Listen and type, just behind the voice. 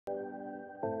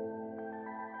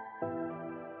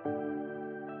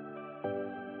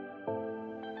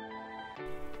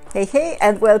Hey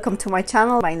and welcome to my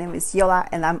channel. My name is Jola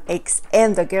and I'm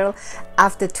ex-endo girl.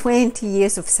 After 20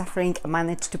 years of suffering, I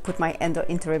managed to put my endo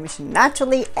into remission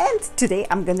naturally, and today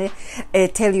I'm gonna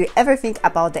tell you everything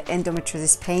about the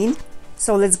endometriosis pain.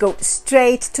 So let's go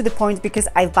straight to the point because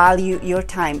I value your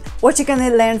time. What you're gonna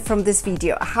learn from this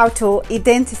video: how to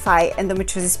identify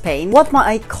endometriosis pain, what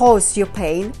might cause your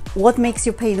pain, what makes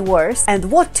your pain worse,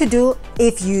 and what to do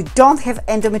if you don't have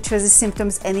endometriosis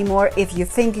symptoms anymore, if you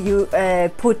think you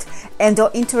put endo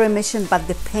into remission but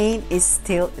the pain is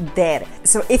still there.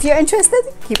 So if you're interested,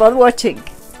 keep on watching.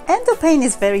 Endo pain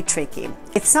is very tricky.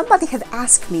 If somebody had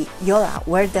asked me, Yola,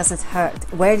 where does it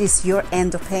hurt? Where is your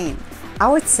endo pain? I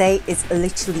would say it's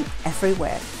literally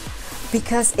everywhere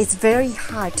because it's very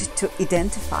hard to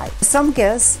identify. Some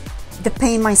girls, the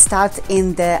pain might start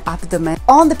in the abdomen,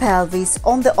 on the pelvis,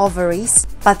 on the ovaries,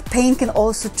 but pain can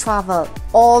also travel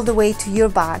all the way to your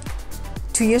back,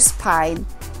 to your spine,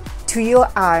 to your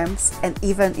arms, and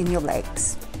even in your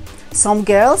legs. Some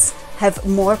girls have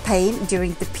more pain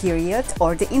during the period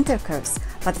or the intercourse,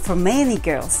 but for many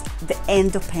girls, the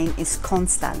endo pain is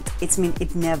constant. It means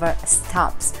it never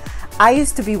stops. I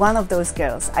used to be one of those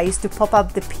girls. I used to pop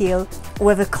up the pill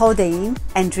with a codeine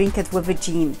and drink it with a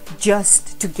gin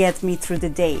just to get me through the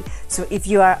day. So if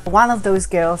you are one of those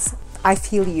girls, I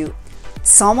feel you.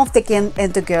 Some of the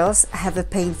endo girls have a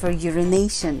pain for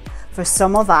urination. For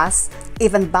some of us,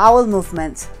 even bowel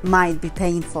movement might be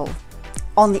painful.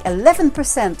 Only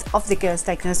 11% of the girls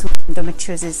diagnosed with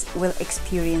endometriosis will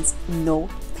experience no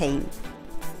pain.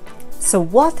 So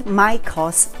what might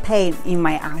cause pain, you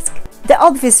might ask? The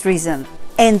obvious reason: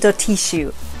 endo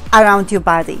tissue around your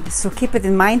body. So keep it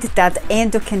in mind that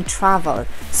endo can travel,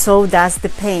 so does the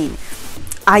pain.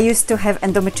 I used to have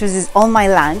endometriosis on my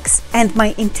lungs and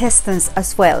my intestines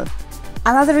as well.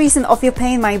 Another reason of your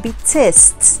pain might be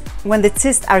cysts. When the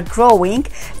cysts are growing,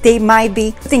 they might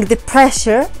be putting the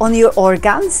pressure on your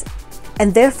organs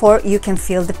and therefore you can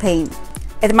feel the pain.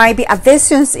 It might be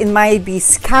adhesions, it might be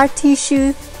scar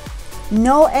tissue.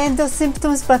 No endo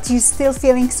symptoms, but you're still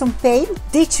feeling some pain?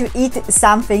 Did you eat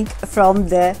something from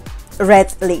the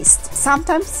red list?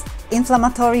 Sometimes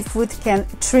inflammatory food can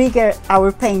trigger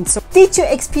our pain. So did you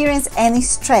experience any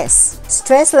stress?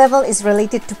 Stress level is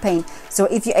related to pain. So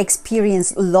if you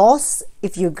experience loss,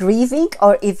 if you're grieving,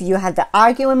 or if you had an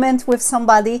argument with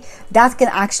somebody, that can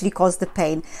actually cause the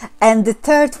pain. And the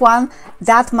third one,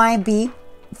 that might be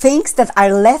things that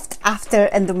are left after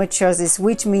endometriosis,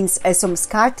 which means some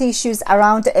scar tissues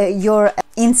around your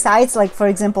insides, like for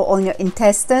example on your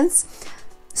intestines,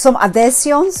 some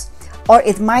adhesions, or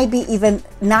it might be even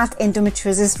not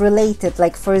endometriosis related,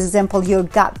 like for example your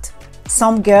gut.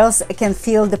 Some girls can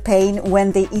feel the pain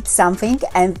when they eat something,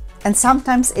 and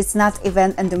sometimes it's not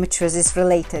even endometriosis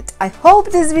related. I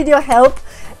hope this video helped.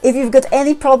 If you've got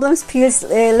any problems, please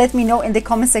let me know in the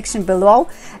comment section below.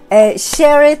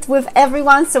 Share it with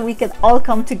everyone so we can all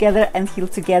come together and heal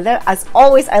together. As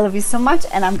always, I love you so much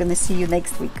and I'm gonna see you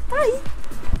next week. Bye!